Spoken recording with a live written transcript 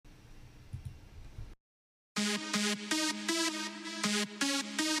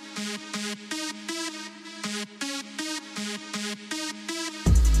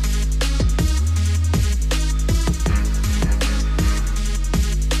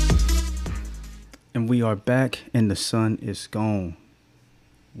And we are back, and the sun is gone.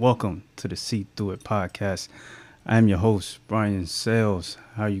 Welcome to the See Through It podcast. I am your host, Brian Sales.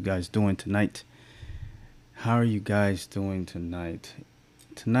 How are you guys doing tonight? How are you guys doing tonight?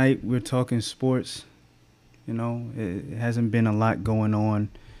 Tonight, we're talking sports. It hasn't been a lot going on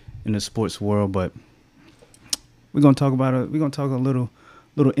in the sports world, but we're gonna talk about it. We're gonna talk a little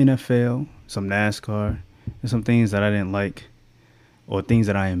NFL, some NASCAR, and some things that I didn't like, or things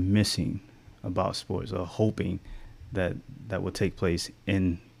that I am missing about sports, or hoping that that will take place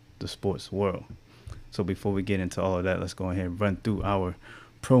in the sports world. So before we get into all of that, let's go ahead and run through our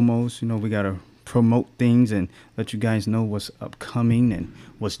promos. We gotta promote things and let you guys know what's upcoming and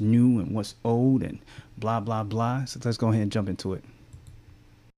what's new and what's old and blah blah blah. So let's go ahead and jump into it.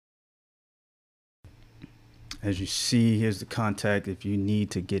 As you see, here's the contact if you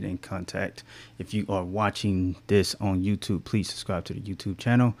need to get in contact. If you are watching this on YouTube, please subscribe to the YouTube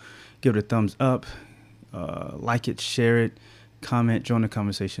channel. Give it a thumbs up, like it, share it, comment, join the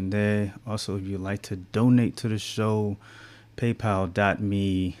conversation there. Also, if you'd like to donate to the show,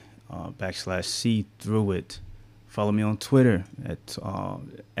 paypal.me /see through it. Follow me on Twitter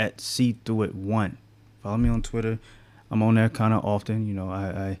at see through it 1. Follow me on Twitter. I'm on there kind of often.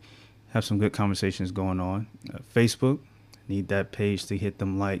 I have some good conversations going on. Facebook, need that page to hit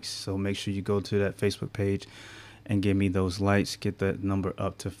them likes. So make sure you go to that Facebook page and give me those likes. Get that number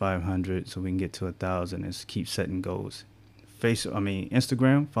up to 500 so we can get to 1,000 and keep setting goals.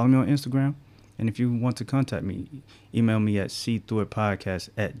 Instagram. Follow me on Instagram. And if you want to contact me, email me at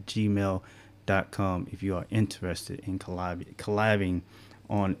seethroughitpodcast@gmail.com if you are interested in collabing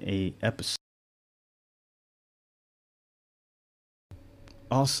on a episode.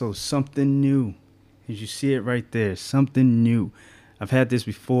 Also, something new. As you see it right there, something new. I've had this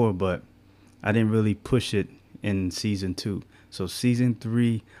before, but I didn't really push it in season 2. So season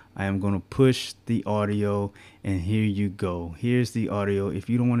 3, I am going to push the audio, and here you go. Here's the audio. If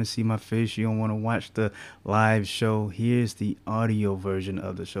you don't want to see my face, you don't want to watch the live show, here's the audio version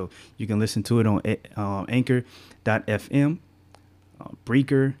of the show. You can listen to it on Anchor.fm,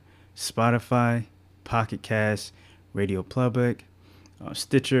 Breaker, Spotify, Pocket Cast, Radio Public,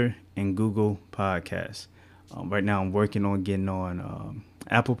 Stitcher, and Google Podcasts. Right now, I'm working on getting on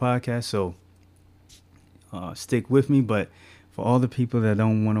Apple Podcasts, so stick with me. But for all the people that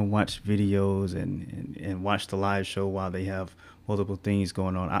don't want to watch videos and watch the live show while they have multiple things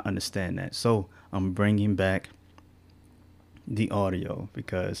going on, I understand that. So I'm bringing back the audio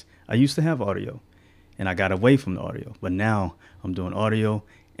because I used to have audio and I got away from the audio, but now I'm doing audio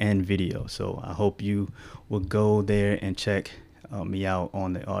and video. So I hope you will go there and check me out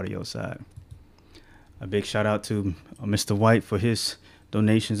on the audio side. A big shout out to Mr. White for his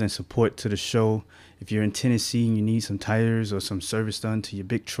donations and support to the show. If you're in Tennessee and you need some tires or some service done to your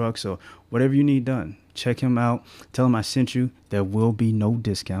big trucks or whatever you need done, check him out. Tell him I sent you. There will be no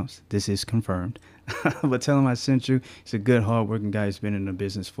discounts. This is confirmed. But tell him I sent you. He's a good, hardworking guy. He's been in the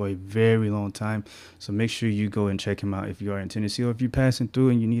business for a very long time. So make sure you go and check him out if you are in Tennessee, or if you're passing through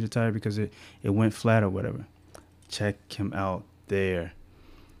and you need a tire because it went flat or whatever. Check him out there.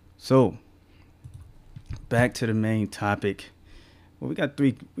 So back to the main topic. Well, we got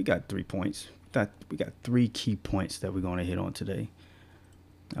three points. We got 3 key points that we're going to hit on today.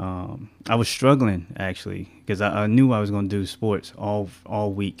 I was struggling actually because I knew I was going to do sports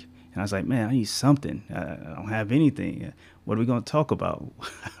all week, and I was like, man, I need something. I don't have anything. What are we going to talk about?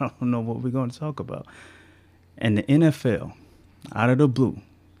 I don't know what we're going to talk about. And the NFL, out of the blue,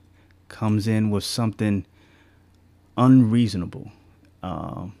 comes in with something unreasonable,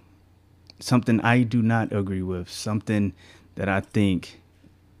 something I do not agree with, something that I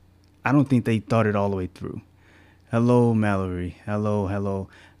don't think they thought it all the way through. Hello, Mallory. Hello.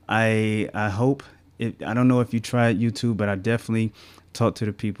 I hope I don't know if you tried YouTube, but I definitely talked to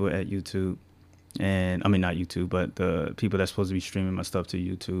the people at YouTube, and I mean not YouTube, but the people that's supposed to be streaming my stuff to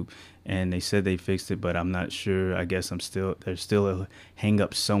YouTube, and they said they fixed it, but I'm not sure. I guess there's still a hang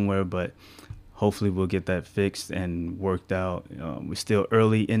up somewhere, but hopefully we'll get that fixed and worked out. We're still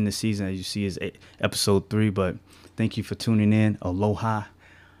early in the season, as you see, is episode 3, but thank you for tuning in. Aloha,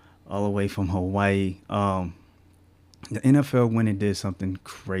 all the way from Hawaii. The NFL went and did something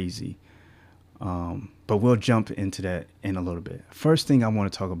crazy, but we'll jump into that in a little bit. First thing I want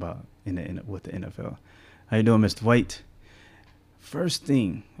to talk about with the NFL. How you doing, Mr. White? First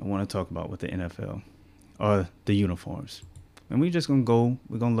thing I want to talk about with the NFL are the uniforms. And we're just going to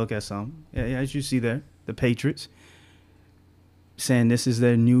we're going to look at some. Yeah, as you see there, the Patriots saying this is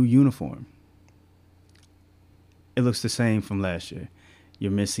their new uniform. It looks the same from last year.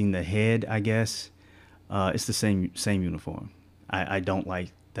 You're missing the head, I guess. It's the same uniform. I don't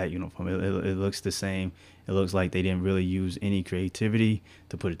like that uniform. It looks the same. It looks like they didn't really use any creativity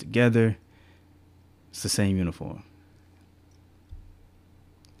to put it together. It's the same uniform.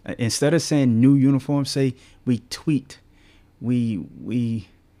 Instead of saying new uniform, say we tweaked, we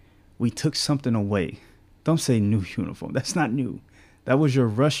took something away. Don't say new uniform. That's not new. That was your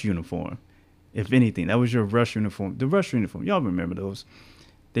rush uniform. If anything, that was your rush uniform. The rush uniform, y'all remember those?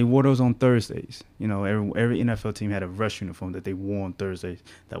 They wore those on Thursdays. You know, every NFL team had a rush uniform that they wore on Thursdays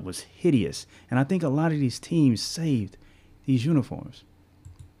that was hideous. And I think a lot of these teams saved these uniforms.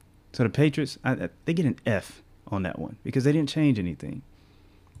 So the Patriots, they get an F on that one because they didn't change anything.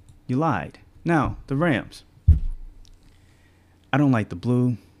 You lied. Now, the Rams. I don't like the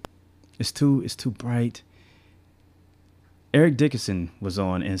blue. It's too bright. Eric Dickerson was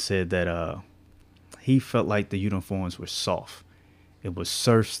on and said that he felt like the uniforms were soft. It was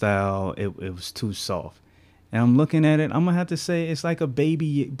surf style. It was too soft. And I'm looking at it. I'm going to have to say it's like a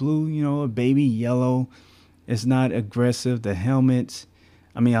baby blue, you know, a baby yellow. It's not aggressive. The helmets.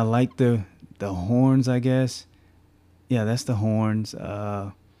 I mean, I like the horns, I guess. Yeah, that's the horns.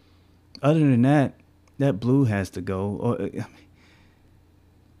 Other than that, that blue has to go.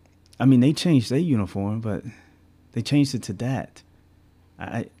 I mean, they changed their uniform, but they changed it to that.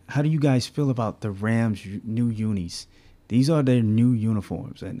 How do you guys feel about the Rams' new unis? These are their new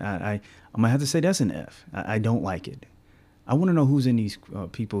uniforms, and I'm going to have to say that's an F. I don't like it. I want to know who's in these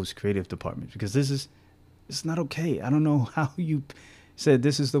people's creative departments because it's not okay. I don't know how you said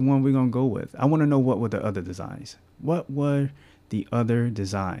this is the one we're going to go with. I want to know what were the other designs. What were the other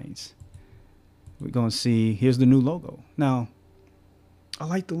designs? We're going to see. Here's the new logo. Now, I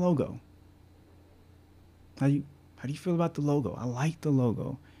like the logo. How do you feel about the logo? I like the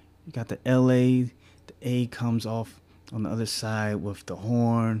logo. You got the LA, the A comes off on the other side with the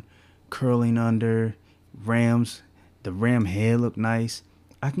horn curling under. Rams, the ram head look nice.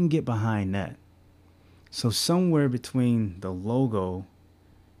 I can get behind that. So somewhere between the logo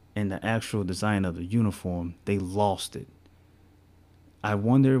and the actual design of the uniform, they lost it. I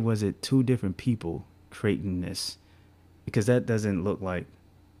wonder, was it two different people creating this? Because that doesn't look like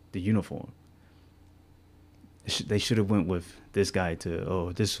the uniform. They should have went with this guy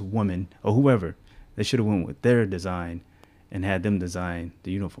this woman or whoever. They should have went with their design and had them design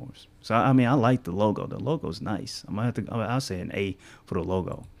the uniforms. So I mean, I like the logo. The logo's nice. I'll say an A for the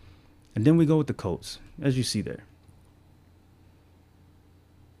logo. And then we go with the Colts, as you see there.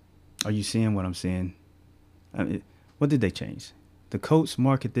 Are you seeing what I'm seeing? I mean, what did they change? The Colts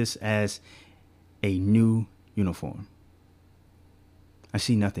market this as a new uniform. I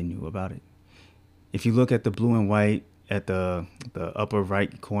see nothing new about it. If you look at the blue and white at the upper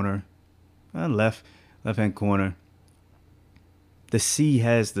right corner, left hand corner, the C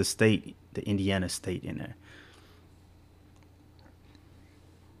has the state, the Indiana state in there.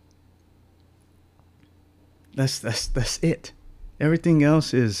 That's it. Everything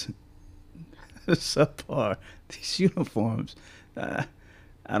else is subpar. These uniforms, I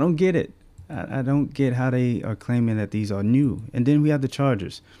don't get it. I don't get how they are claiming that these are new. And then we have the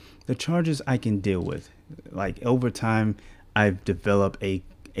Chargers. The Chargers I can deal with. Like over time, I've developed a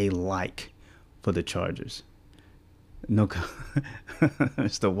like for the Chargers. No,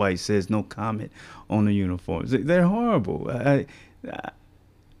 Mr. White says no comment on the uniforms. They're horrible. I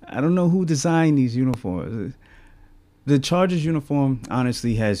don't know who designed these uniforms. The Chargers uniform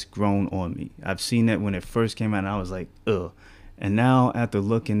honestly has grown on me. I've seen that when it first came out, and I was like, ugh. And now after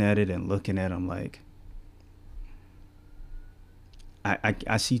looking at it, I'm like,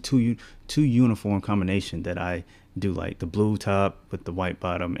 I see two uniform combination that I do like. The blue top with the white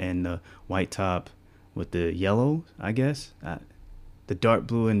bottom and the white top with the yellow, I guess. The dark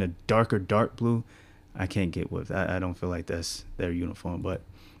blue and the darker dark blue, I can't get with. I don't feel like that's their uniform.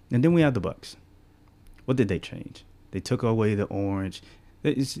 And then we have the Bucks. What did they change? They took away the orange.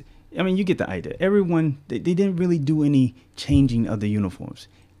 You get the idea. Everyone, they didn't really do any changing of the uniforms.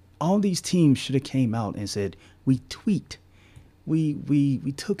 All these teams should have came out and said, we tweaked.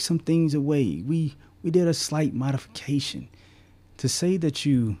 We took some things away. We did a slight modification. To say that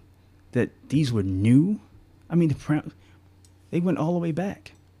these were new, I mean, they went all the way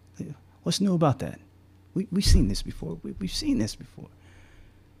back. What's new about that? We've seen this before. We've seen this before.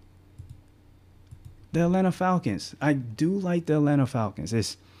 The Atlanta Falcons. I do like the Atlanta Falcons.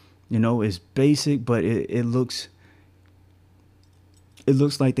 It's basic, but it looks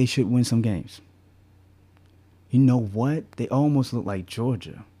like they should win some games. You know what? They almost look like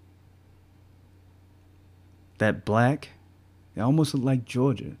Georgia. That black, they almost look like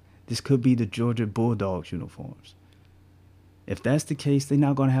Georgia. This could be the Georgia Bulldogs uniforms. If that's the case, they're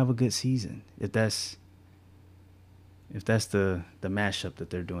not going to have a good season. if that's the mashup that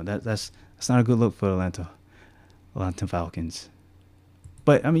they're doing. That's not a good look for Atlanta Falcons.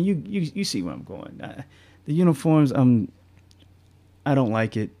 But I mean, you see where I'm going. The uniforms, I don't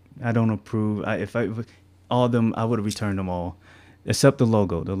like it. I don't approve. If all of them, I would have returned them all, except the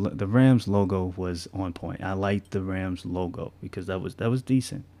logo. The Rams logo was on point. I liked the Rams logo because that was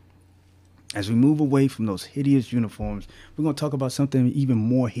decent. As we move away from those hideous uniforms, we're going to talk about something even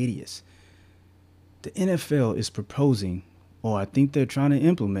more hideous. The NFL is proposing, or I think they're trying to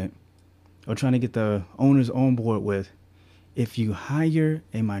implement, or trying to get the owners on board with, if you hire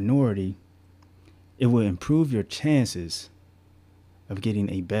a minority, it will improve your chances of getting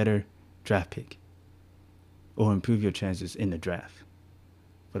a better draft pick, or improve your chances in the draft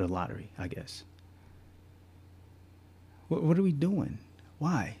for the lottery, I guess. What are we doing?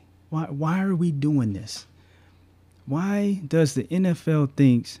 Why? Why are we doing this? Why does the NFL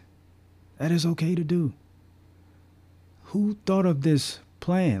thinks that is okay to do? Who thought of this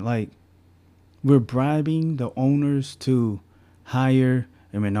plan? Like, we're bribing the owners to hire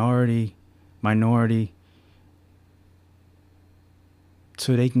a minority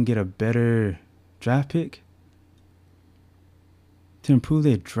so they can get a better draft pick to improve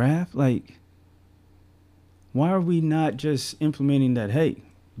their draft. Like, why are we not just implementing that? Hey,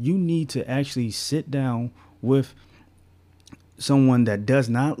 you need to actually sit down with someone that does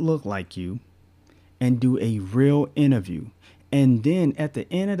not look like you and do a real interview. And then at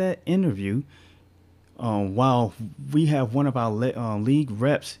the end of that interview, while we have one of our league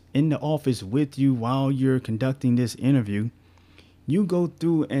reps in the office with you while you're conducting this interview, you go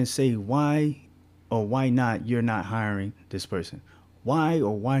through and say why or why not you're not hiring this person. Why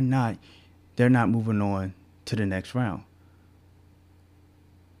or why not they're not moving on to the next round.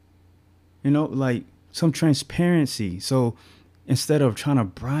 Like some transparency. So instead of trying to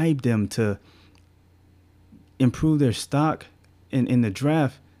bribe them to improve their stock in the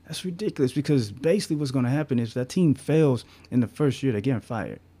draft, that's ridiculous, because basically what's going to happen is that team fails in the first year, they're getting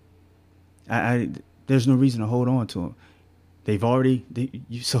fired. There's no reason to hold on to them.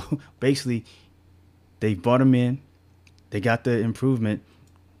 So basically they brought them in, they got the improvement.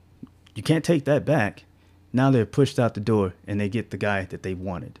 You can't take that back. Now they're pushed out the door and they get the guy that they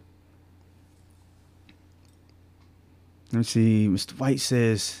wanted. Let's see. Mr. White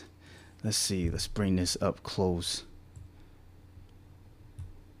says, let's bring this up close.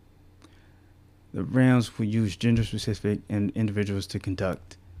 The Rams will use gender-specific individuals to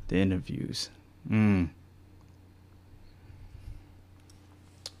conduct the interviews.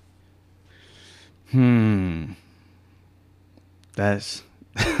 That's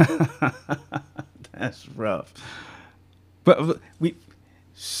that's rough. But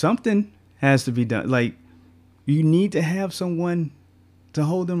something has to be done. Like, you need to have someone to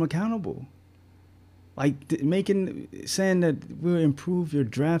hold them accountable. Like saying that we'll improve your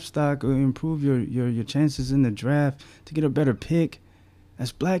draft stock or improve your chances in the draft to get a better pick.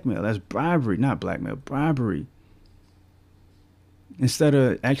 That's blackmail. That's bribery. Not blackmail, bribery. Instead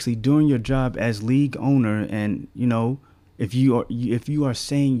of actually doing your job as league owner, and if you are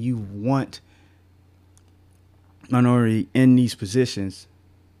saying you want minority in these positions,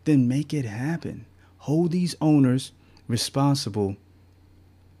 then make it happen. Hold these owners responsible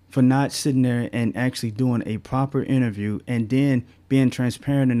for not sitting there and actually doing a proper interview, and then being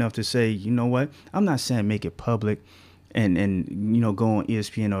transparent enough to say, you know what, I'm not saying make it public and go on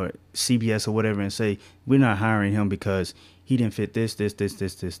ESPN or CBS or whatever and say we're not hiring him because he didn't fit this.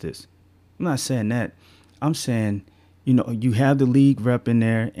 I'm not saying that. I'm saying, you have the league rep in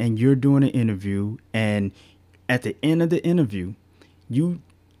there and you're doing an interview, and at the end of the interview, you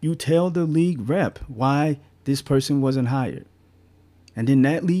tell the league rep why this person wasn't hired. And then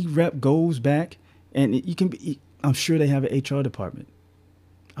that league rep goes back, and I'm sure they have an HR department.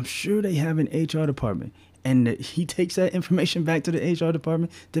 And he takes that information back to the HR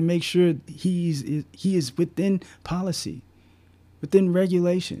department to make sure he is within policy, within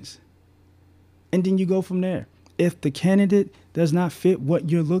regulations. And then you go from there. If the candidate does not fit what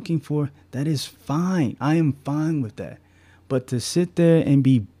you're looking for, that is fine. I am fine with that. But to sit there and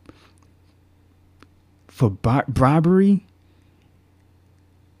be for bribery,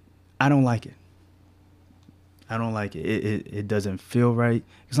 I don't like it. It doesn't feel right.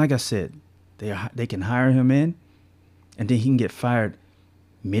 Because like I said, they can hire him in, and then he can get fired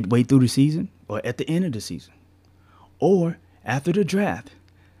midway through the season or at the end of the season or after the draft,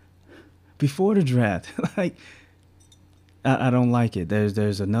 before the draft. Like, I don't like it.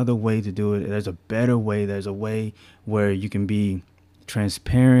 There's another way to do it. There's a better way. There's a way where you can be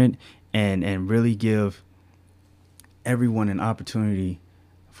transparent and really give everyone an opportunity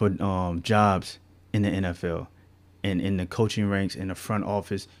for jobs in the NFL. and in the coaching ranks, in the front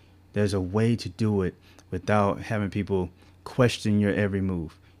office. There's a way to do it without having people question your every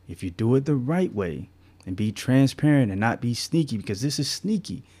move. If you do it the right way and be transparent and not be sneaky, because this is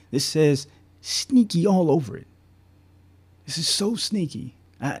sneaky. This says sneaky all over it. This is so sneaky.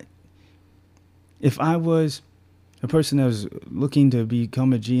 If I was a person that was looking to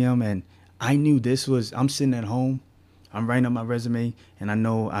become a GM and I knew I'm sitting at home, I'm writing up my resume, and I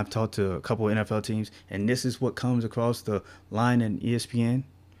know I've talked to a couple of NFL teams, and this is what comes across the line in ESPN.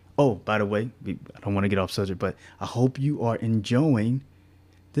 Oh, by the way, I don't want to get off subject, but I hope you are enjoying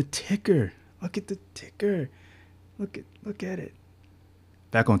the ticker. Look at the ticker. Look at it.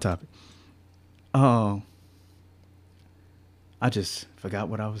 Back on topic. Oh, I just forgot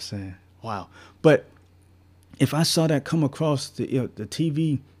what I was saying. Wow. But if I saw that come across the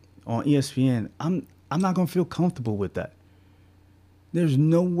TV on ESPN, I'm not gonna feel comfortable with that. There's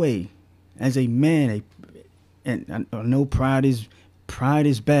no way, as a man, and I know pride is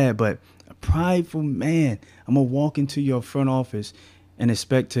bad, but a prideful man, I'm gonna walk into your front office and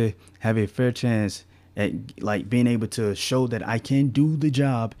expect to have a fair chance at like being able to show that I can do the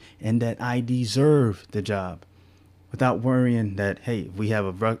job and that I deserve the job, without worrying that, hey, if we have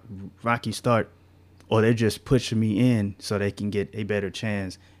a rocky start, or they're just pushing me in so they can get a better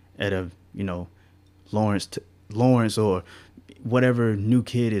chance at Lawrence or whatever new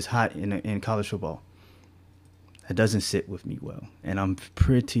kid is hot in college football. That doesn't sit with me well. And I'm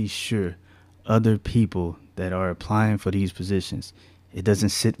pretty sure other people that are applying for these positions, it doesn't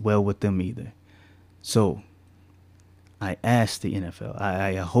sit well with them either. So I asked the NFL,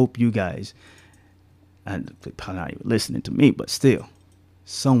 I hope you guys, and probably not even listening to me, but still,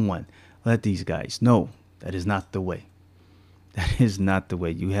 someone let these guys know that is not the way. That is not the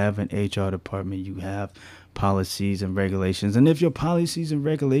way. You have an HR department. You have policies and regulations. And if your policies and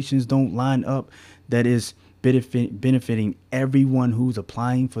regulations don't line up, that is benefiting everyone who's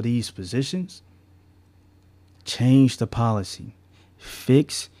applying for these positions, change the policy.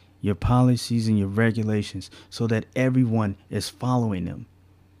 Fix your policies and your regulations so that everyone is following them.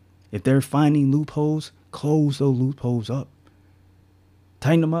 If they're finding loopholes, close those loopholes up.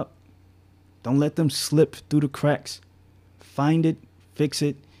 Tighten them up. Don't let them slip through the cracks. Find it, fix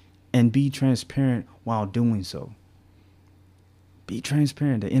it, and be transparent while doing so. Be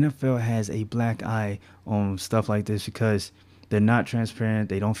transparent. The NFL has a black eye on stuff like this because they're not transparent.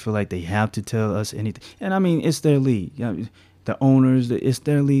 They don't feel like they have to tell us anything. And I mean, it's their league. You know, the owners, it's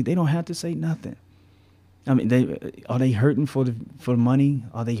their league. They don't have to say nothing. I mean, are they hurting for money?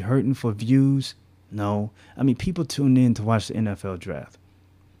 Are they hurting for views? No. I mean, people tuned in to watch the NFL draft,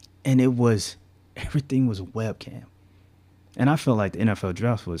 and everything was webcam. And I felt like the NFL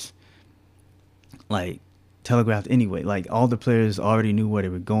draft was like telegraphed anyway. Like all the players already knew where they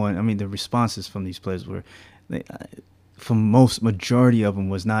were going. I mean, the responses from these players were, majority of them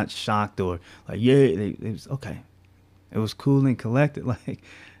was not shocked or like, yeah, it was okay. It was cool and collected. Like,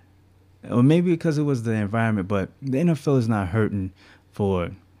 or maybe because it was the environment, but the NFL is not hurting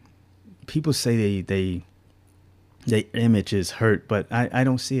for. People say their image is hurt, but I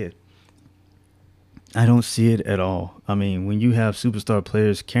don't see it. I don't see it at all. I mean, when you have superstar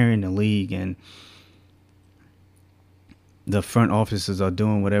players carrying the league and the front offices are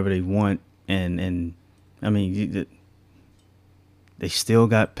doing whatever they want, and I mean, they still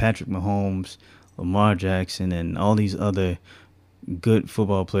got Patrick Mahomes, Lamar Jackson, and all these other good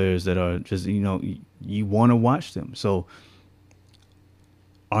football players that are just, you want to watch them. So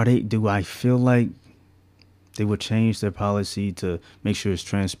do I feel like they would change their policy to make sure it's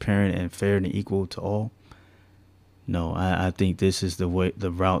transparent and fair and equal to all? No, I think this is the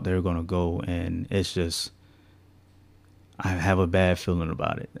route they're going to go. And it's just, I have a bad feeling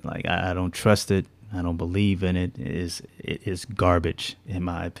about it. Like, I don't trust it. I don't believe in it. It is garbage, in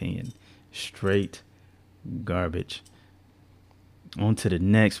my opinion. Straight garbage. On to the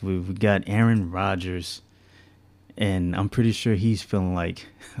next. We got Aaron Rodgers. And I'm pretty sure he's feeling like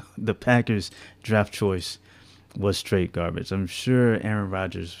the Packers draft choice was straight garbage. I'm sure Aaron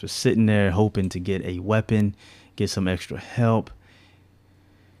Rodgers was sitting there hoping to get a weapon, get some extra help.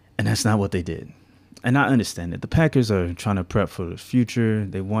 And that's not what they did. And I understand it. The Packers are trying to prep for the future.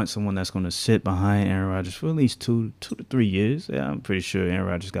 They want someone that's going to sit behind Aaron Rodgers for at least 2 to 3 years. Yeah, I'm pretty sure Aaron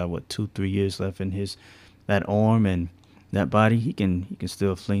Rodgers got 2-3 years left in that arm and that body. He can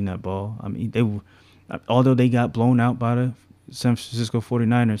still fling that ball. I mean, although they got blown out by the San Francisco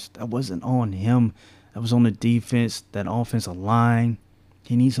 49ers, that wasn't on him. That was on the defense, that offensive line.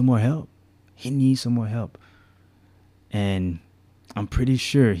 He needs some more help. And I'm pretty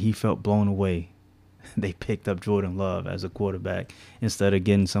sure he felt blown away they picked up Jordan Love as a quarterback instead of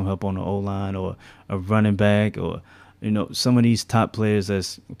getting some help on the O-line or a running back or some of these top players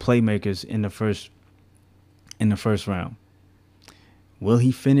as playmakers in the first round. Will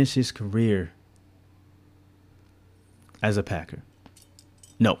he finish his career as a Packer?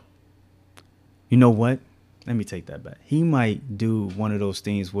 No. You know what? Let me take that back. He might do one of those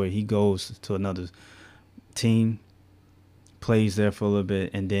things where he goes to another team, plays there for a little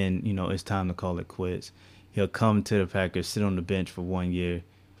bit, and then, it's time to call it quits. He'll come to the Packers, sit on the bench for 1 year,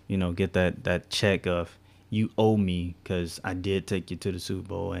 get that check of, you owe me because I did take you to the Super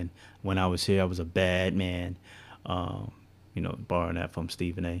Bowl, and when I was here, I was a bad man, borrowing that from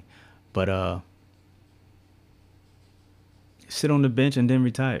Stephen A. But sit on the bench and then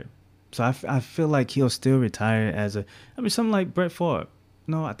retire. So I feel like he'll still retire something like Brett Favre.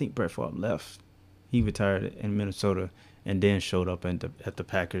 No, I think Brett Favre left. He retired in Minnesota and then showed up at the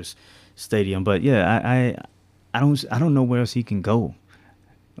Packers stadium. But yeah, I don't know where else he can go.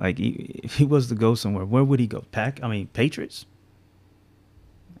 Like if he was to go somewhere, where would he go? Patriots?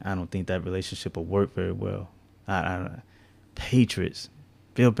 I don't think that relationship will work very well. Patriots,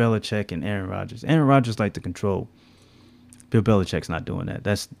 Bill Belichick and Aaron Rodgers. Aaron Rodgers like to control. Bill Belichick's not doing that.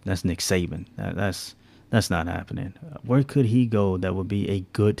 That's Nick Saban. That's not happening. Where could he go that would be a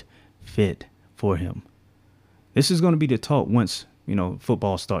good fit for him? This is going to be the talk once,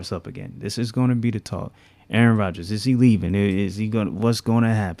 football starts up again. This is going to be the talk. Aaron Rodgers, is he leaving? What's going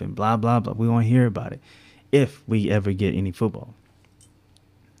to happen? Blah, blah, blah. We won't hear about it if we ever get any football.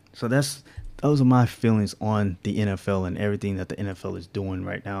 So those are my feelings on the NFL and everything that the NFL is doing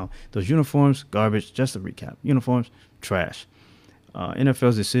right now. Those uniforms, garbage. Just to recap, uniforms, trash.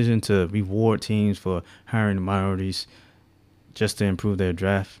 NFL's decision to reward teams for hiring minorities just to improve their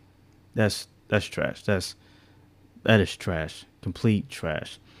draft, that's trash. That is trash. Complete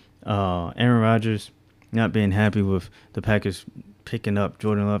trash. Aaron Rodgers not being happy with the Packers picking up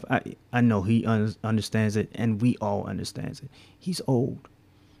Jordan Love. I know he understands it, and we all understands it. He's old.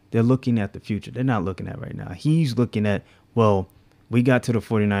 They're looking at the future. They're not looking at right now. He's looking at, well, we got to the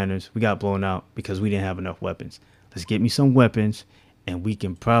 49ers. We got blown out because we didn't have enough weapons. Let's get me some weapons, and we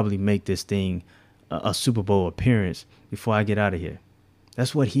can probably make this thing a Super Bowl appearance before I get out of here.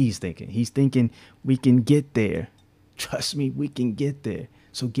 That's what he's thinking. He's thinking we can get there. Trust me, we can get there.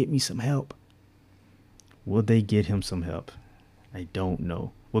 So get me some help. Will they get him some help? I don't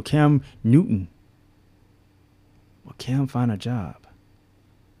know. Will Cam find a job?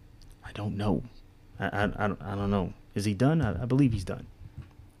 I don't know. I don't know. Is he done? I believe he's done.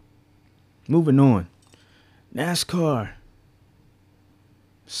 Moving on. NASCAR.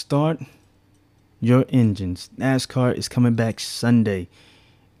 Start your engines. NASCAR is coming back Sunday.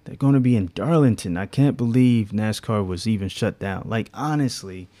 They're going to be in Darlington. I can't believe NASCAR was even shut down. Like,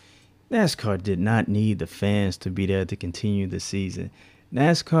 honestly, NASCAR did not need the fans to be there to continue the season.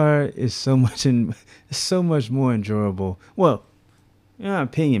 NASCAR is so much more enjoyable. Well, in my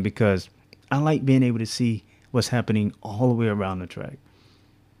opinion, because I like being able to see what's happening all the way around the track.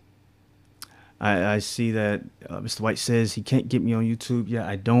 I see that Mr. White says he can't get me on YouTube. Yeah,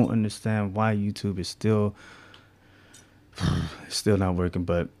 I don't understand why YouTube is still not working,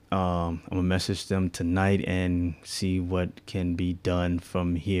 but I'm gonna message them tonight and see what can be done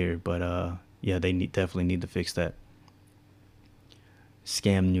from here. But yeah, they definitely need to fix that.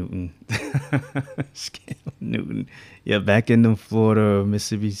 Scam Newton. Scam Newton. Yeah, back in Florida,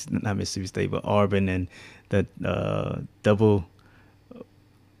 not Mississippi State, but Auburn, and that double.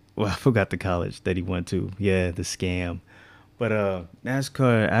 Well, I forgot the college that he went to. Yeah, the scam. But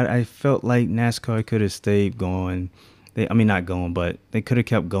NASCAR, I felt like NASCAR could have stayed going. Not going, but they could have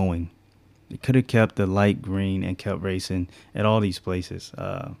kept going. They could have kept the light green and kept racing at all these places.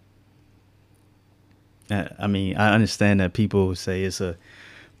 I understand that people say it's a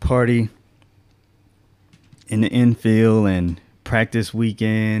party in the infield and practice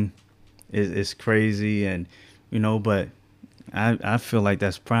weekend is crazy, and but I feel like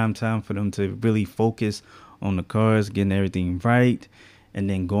that's prime time for them to really focus on the cars, getting everything right, and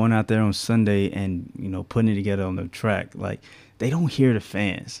then going out there on Sunday and putting it together on the track. Like, they don't hear the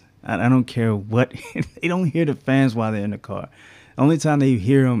fans. I don't care what they don't hear the fans while they're in the car. The only time they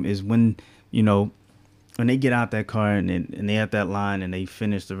hear them is when when they get out that car and they at that line and they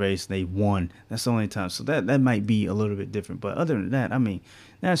finish the race, they won. That's the only time. So that might be a little bit different. But other than that,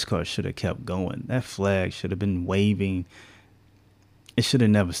 NASCAR should have kept going. That flag should have been waving. It should have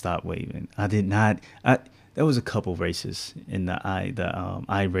never stopped waving. There was a couple races in the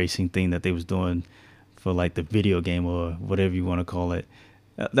iRacing thing that they was doing for like the video game or whatever you want to call it.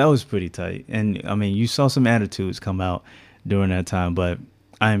 That was pretty tight. And you saw some attitudes come out during that time, but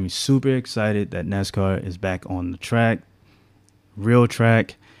I am super excited that NASCAR is back on the track, real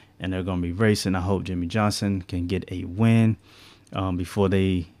track, and they're going to be racing. I hope Jimmy Johnson can get a win before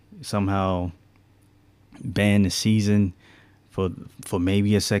they somehow ban the season for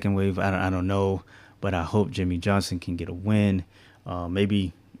maybe a second wave. I don't know, but I hope Jimmy Johnson can get a win.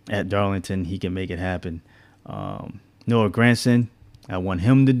 Maybe at Darlington he can make it happen. Noah Grandson, I want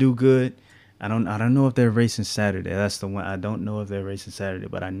him to do good. I don't know if they're racing Saturday. That's the one. I don't know if they're racing Saturday,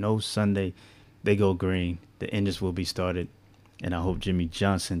 but I know Sunday they go green. The engines will be started, and I hope Jimmy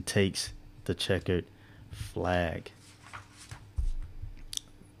Johnson takes the checkered flag.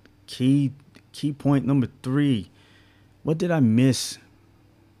 Key point number 3. What did I miss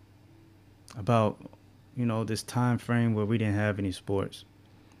about this time frame where we didn't have any sports?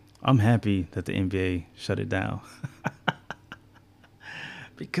 I'm happy that the NBA shut it down.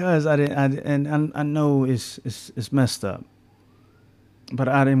 Because I know it's messed up, but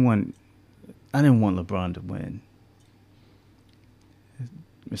I didn't want LeBron to win.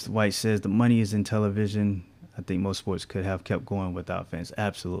 Mr. White says the money is in television. I think most sports could have kept going without fans.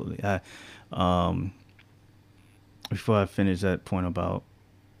 Absolutely. Before I finish that point about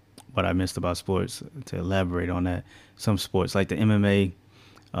what I missed about sports, to elaborate on that, some sports like the MMA,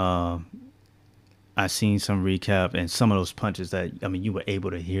 I seen some recap, and some of those punches that, you were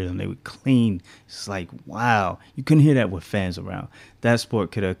able to hear them. They were clean. It's like, wow. You couldn't hear that with fans around. That sport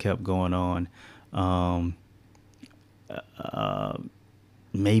could have kept going on.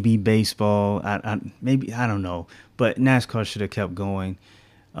 Maybe baseball. Maybe, I don't know. But NASCAR should have kept going.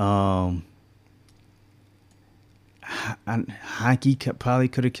 Hockey probably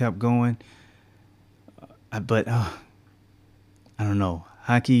could have kept going. But I don't know.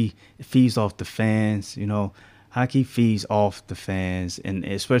 Hockey feeds off the fans, Hockey feeds off the fans, and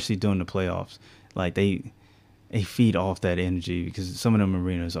especially during the playoffs. Like, they feed off that energy, because some of them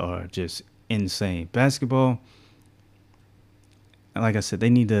arenas are just insane. Basketball, like I said,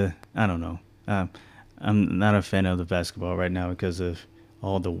 they need to, I don't know. I'm not a fan of the basketball right now because of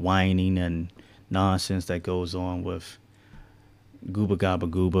all the whining and nonsense that goes on with Gooba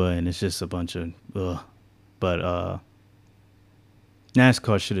Gabba Gooba, and it's just a bunch of ugh. But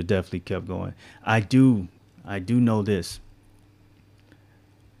NASCAR should have definitely kept going. I do know this.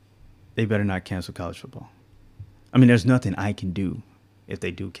 They better not cancel college football. There's nothing I can do if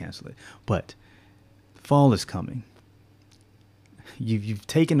they do cancel it. But fall is coming. You've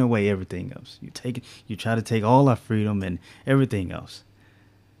taken away everything else. You try to take all our freedom and everything else.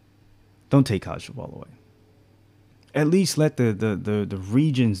 Don't take college football away. At least let the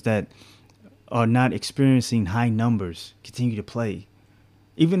regions that are not experiencing high numbers continue to play.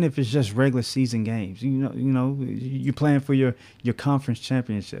 Even if it's just regular season games, you're playing for your conference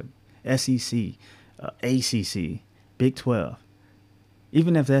championship, SEC, ACC, Big 12.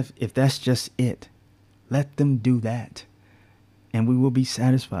 Even if that's just it, let them do that, and we will be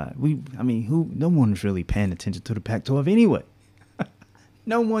satisfied. No one's really paying attention to the Pac-12 anyway.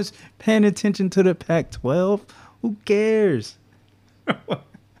 No one's paying attention to the Pac-12. Who cares?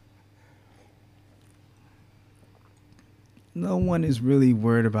 No one is really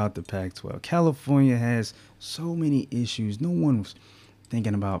worried about the Pac-12. California has so many issues. No one's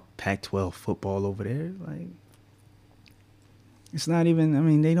thinking about Pac-12 football over there. Like, it's not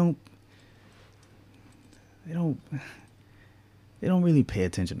even, they don't really pay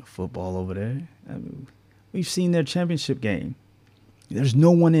attention to football over there. We've seen their championship game. There's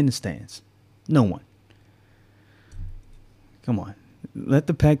no one in the stands. No one. Come on. Let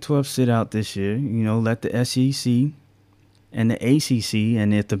the Pac-12 sit out this year. Let the SEC and the ACC,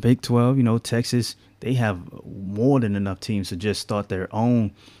 and if the Big 12, Texas, they have more than enough teams to just start their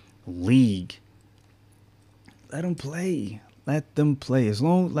own league. Let them play. Let them play. As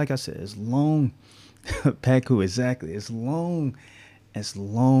long, like I said, as long, Pacu, exactly. As long as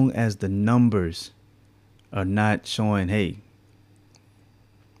the numbers are not showing, hey.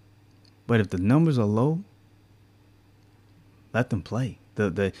 But if the numbers are low, let them play.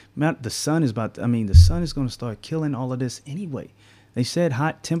 The sun is the sun is going to start killing all of this anyway. They said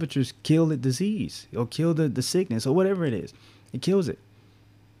hot temperatures kill the disease or kill the sickness or whatever it is. It kills it.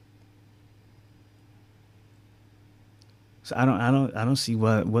 So I don't see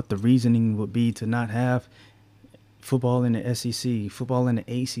what the reasoning would be to not have football in the SEC, football in the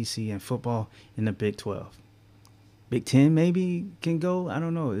ACC, and football in the Big 12. Big 10 maybe can go. I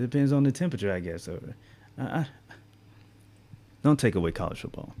don't know. It depends on the temperature, I guess. Don't take away college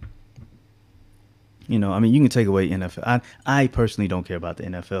football. You can take away NFL. I personally don't care about the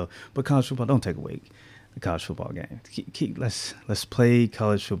NFL, but college football, don't take away the college football game. Let's play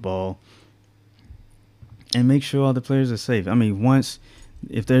college football and make sure all the players are safe. Once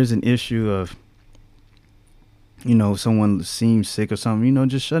if there's an issue of, someone seems sick or something,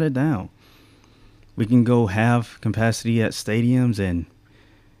 just shut it down. We can go have capacity at stadiums, and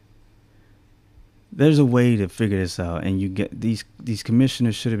there's a way to figure this out. And you get these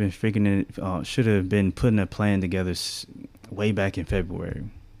commissioners should have been figuring it, should have been putting a plan together way back in February.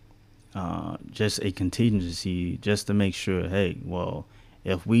 Just a contingency, just to make sure. Hey, well,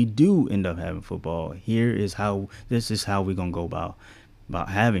 if we do end up having football, this is how we're gonna go about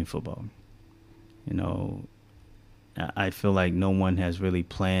having football. You know, I feel like no one has really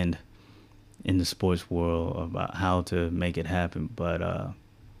planned in the sports world about how to make it happen. But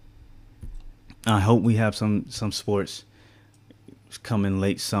I hope we have some sports coming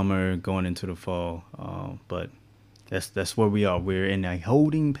late summer, going into the fall. But that's where we are. We're in a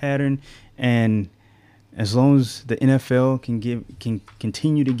holding pattern, and as long as the NFL can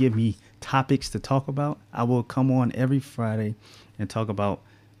continue to give me topics to talk about, I will come on every Friday and talk about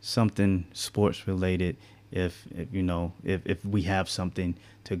something sports related. If we have something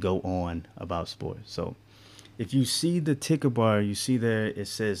to go on about sports. So if you see the ticker bar, you see there it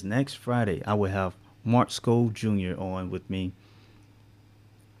says next Friday I will have Mark Skoll Jr. on with me,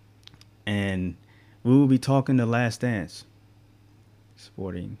 and we will be talking The Last Dance.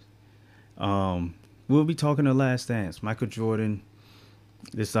 Sporting. We'll be talking The Last Dance. Michael Jordan.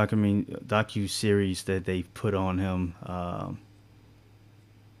 This docu series that they've put on him.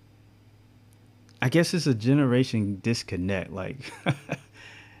 I guess it's a generation disconnect. Like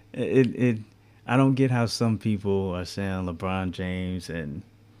it I don't get how some people are saying LeBron James, and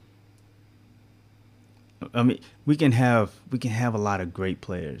I mean we can have a lot of great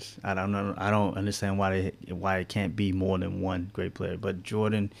players. I don't know. I don't understand why it can't be more than one great player. But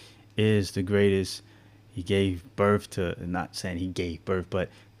Jordan is the greatest. He gave birth to, not saying he gave birth, but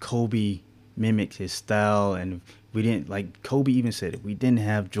Kobe mimicked his style, and we didn't, like Kobe even said, if we didn't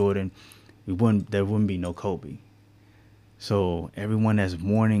have Jordan, there wouldn't be no Kobe. So everyone that's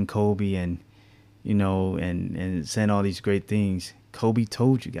mourning Kobe and and saying all these great things, Kobe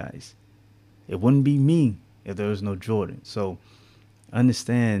told you guys it wouldn't be me if there was no Jordan. So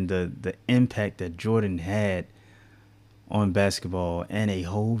understand the impact that Jordan had on basketball and a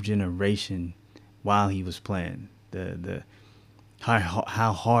whole generation while he was playing. The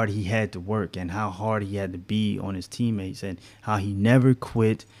how hard he had to work, and how hard he had to be on his teammates, and how he never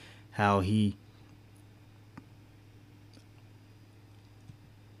quit, how he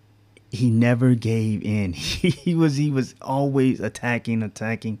never gave in. He was always attacking.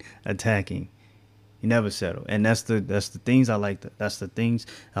 He never settled, and that's the things I like. That's the things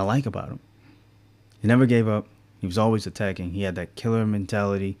I like about him. He never gave up. He was always attacking. He had that killer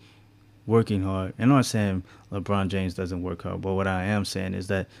mentality, working hard. And I'm not saying LeBron James doesn't work hard, but what I am saying is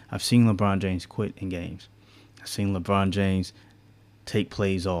that I've seen LeBron James quit in games. I've seen LeBron James take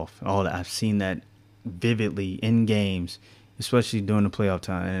plays off. All that, I've seen that vividly in games, especially during the playoff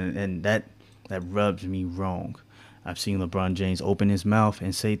time, and that rubs me wrong. I've seen LeBron James open his mouth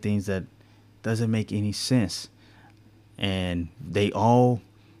and say things that doesn't make any sense, and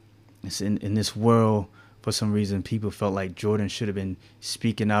it's in this world. For some reason, people felt like Jordan should have been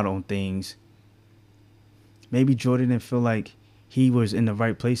speaking out on things. Maybe Jordan didn't feel like he was in the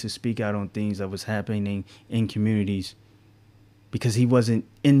right place to speak out on things that was happening in communities, because he wasn't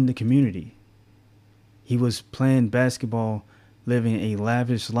in the community. He was playing basketball, living a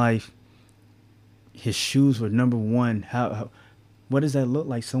lavish life. His shoes were number one. What does that look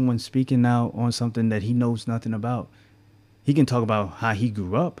like? Someone speaking out on something that he knows nothing about. He can talk about how he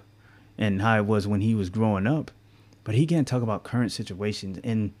grew up and how it was when he was growing up, but he can't talk about current situations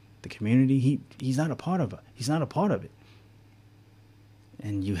in the community. He's not a part of it. He's not a part of it.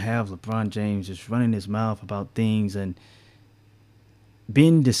 And you have LeBron James just running his mouth about things and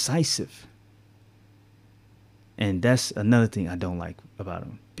being decisive. And that's another thing I don't like about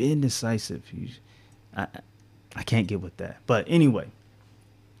him. Being decisive. I can't get with that. But anyway,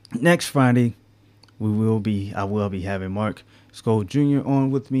 next Friday I will be having Mark Skoll Jr. on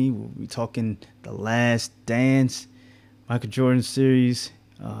with me. We'll be talking The Last Dance, Michael Jordan series.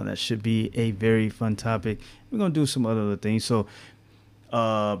 That should be a very fun topic. We're gonna do some other things. So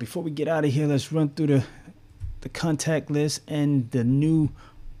before we get out of here, let's run through the contact list and the new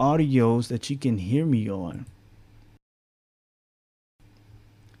audios that you can hear me on.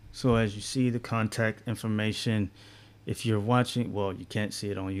 So as you see the contact information, if you're watching, well, you can't see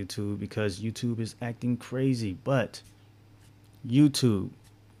it on YouTube because YouTube is acting crazy, but YouTube,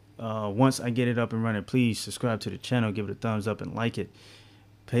 once I get it up and running, please subscribe to the channel, give it a thumbs up, and like it.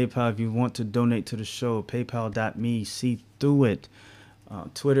 PayPal, if you want to donate to the show, paypal.me, see through it.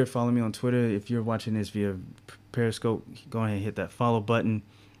 Twitter, follow me on Twitter. If you're watching this via Periscope, go ahead and hit that follow button.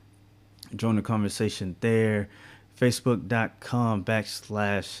 Join the conversation there.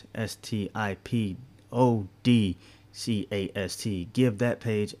 Facebook.com/STIPODCAST. Give that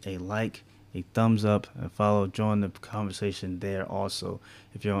page a like, a thumbs up, and follow. Join the conversation there also.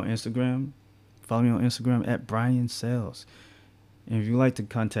 If you're on Instagram, follow me on Instagram at Brian Sales. And if you'd like to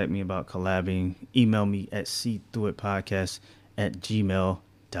contact me about collabing, email me at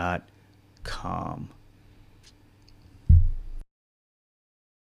seethroughitpodcast@gmail.com.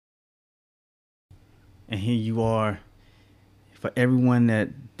 And here you are. For everyone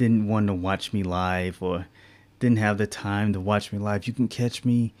that didn't want to watch me live or didn't have the time to watch me live, you can catch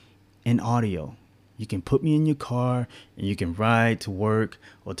me in audio. You can put me in your car and you can ride to work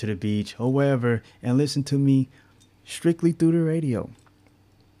or to the beach or wherever and listen to me strictly through the radio.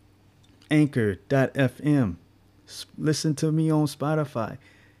 Anchor.fm. Listen to me on Spotify,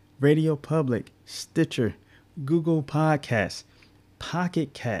 Radio Public, Stitcher, Google Podcasts,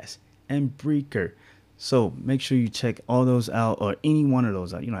 Pocket Cast, and Breaker. So make sure you check all those out, or any one of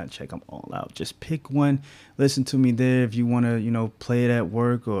those out. You don't have to check them all out. Just pick one. Listen to me there if you want to, play it at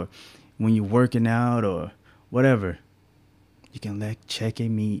work or when you're working out or whatever. You can check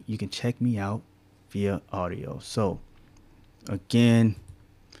me out via audio. So again,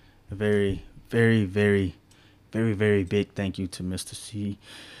 a very, very, very, very, very big thank you to Mr.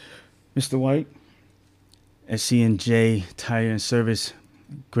 White at C&J Tire and Service.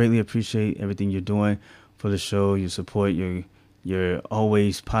 Greatly appreciate everything you're doing for the show, your support. You're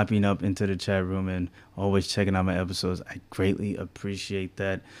always popping up into the chat room and always checking out my episodes. I greatly appreciate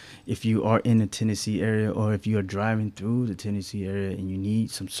that. If you are in the Tennessee area, or if you are driving through the Tennessee area and you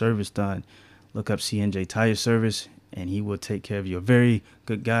need some service done, look up C&J Tire Service and he will take care of you. A very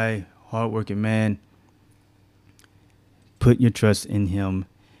good guy, hardworking man. Put your trust in him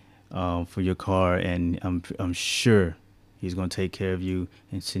for your car, and I'm sure he's going to take care of you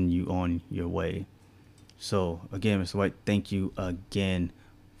and send you on your way. So, again, Mr. White, thank you again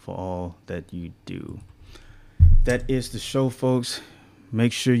for all that you do. That is the show, folks.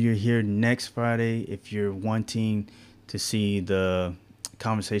 Make sure you're here next Friday if you're wanting to see the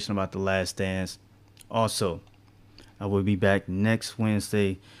conversation about The Last Dance. Also, I will be back next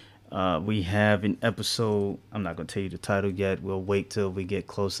Wednesday. We have an episode. I'm not going to tell you the title yet. We'll wait till we get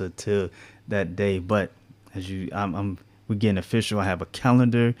closer to that day. But we're getting official. I have a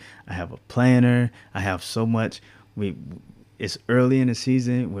calendar. I have a planner. I have so much. It's early in the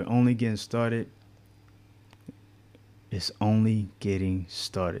season. We're only getting started. It's only getting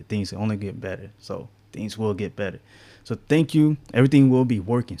started. Things only get better. So things will get better. So thank you. Everything will be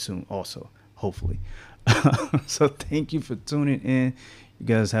working soon also, hopefully. So thank you for tuning in. You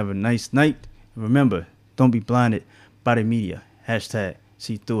guys have a nice night. Remember, don't be blinded by the media. Hashtag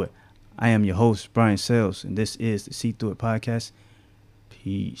See Through It. I am your host, Brian Sales, and this is the See Through It podcast.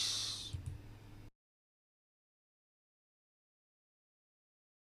 Peace.